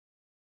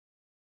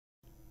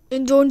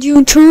And don't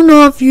you turn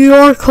off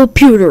your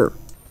computer.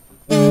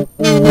 Good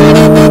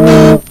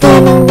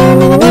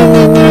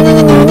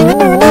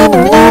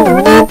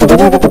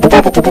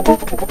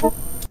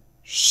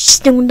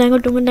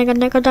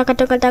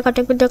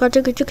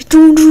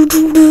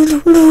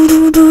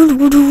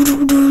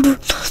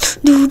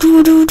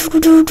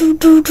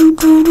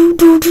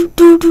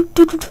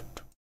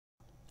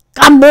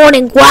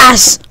morning,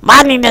 class.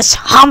 My name is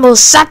Humble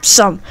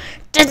Sepsum.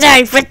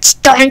 Today, we're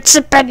doing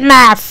stupid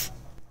math.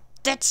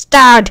 Let's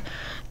start.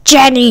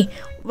 Jenny,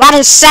 what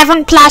is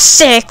 7 plus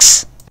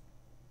 6?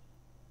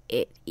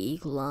 It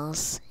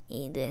equals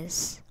in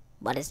this.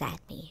 What does that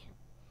mean?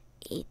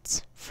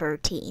 It's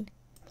 13.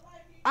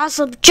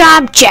 Awesome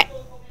job, Jen.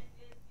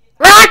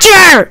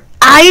 Roger!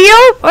 Are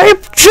you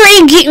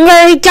drinking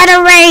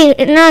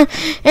Gatorade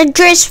and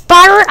Thrist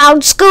butter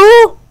out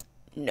school?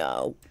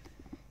 No.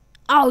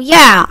 Oh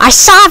yeah, I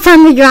saw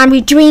from you gonna be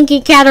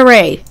drinking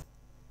Gatorade.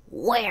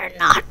 We're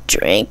not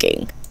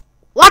drinking.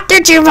 What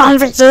did you want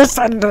with this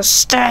and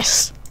this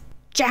test?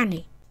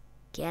 Jenny,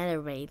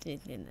 Gatorade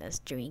isn't us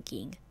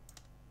drinking.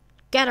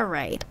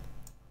 Gatorade.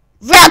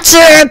 That's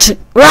it!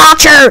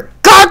 Roger,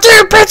 go to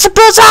the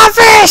principal's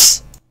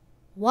office!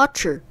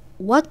 Watcher,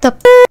 what the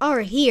are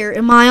here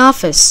in my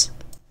office?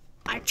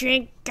 I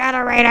drink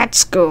Gatorade at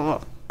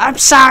school. I'm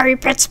sorry,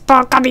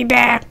 principal, coming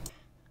back.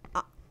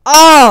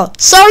 Oh,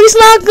 sorry's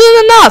not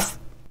good enough.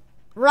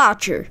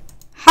 Roger,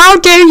 how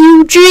dare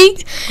you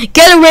drink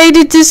Gatorade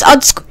at this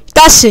unschool?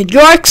 That's it,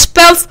 you're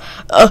expelled.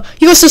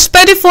 You're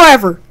suspended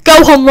forever.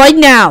 Go home right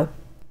now.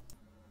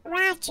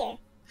 Roger,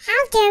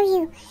 how dare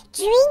you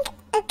drink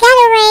a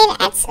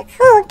Gatorade at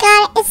school?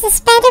 God is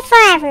suspended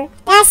forever.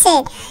 That's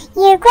it.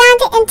 You're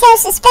grounded until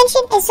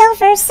suspension is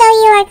over, so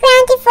you are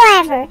grounded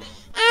forever.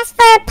 As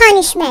for a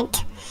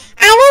punishment,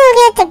 I will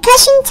give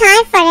concussion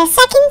time for the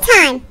second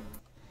time.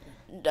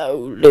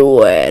 Don't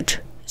do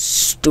it.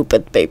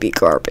 Stupid baby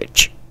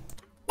garbage.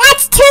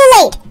 That's too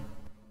late.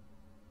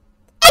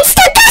 It's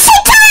concussion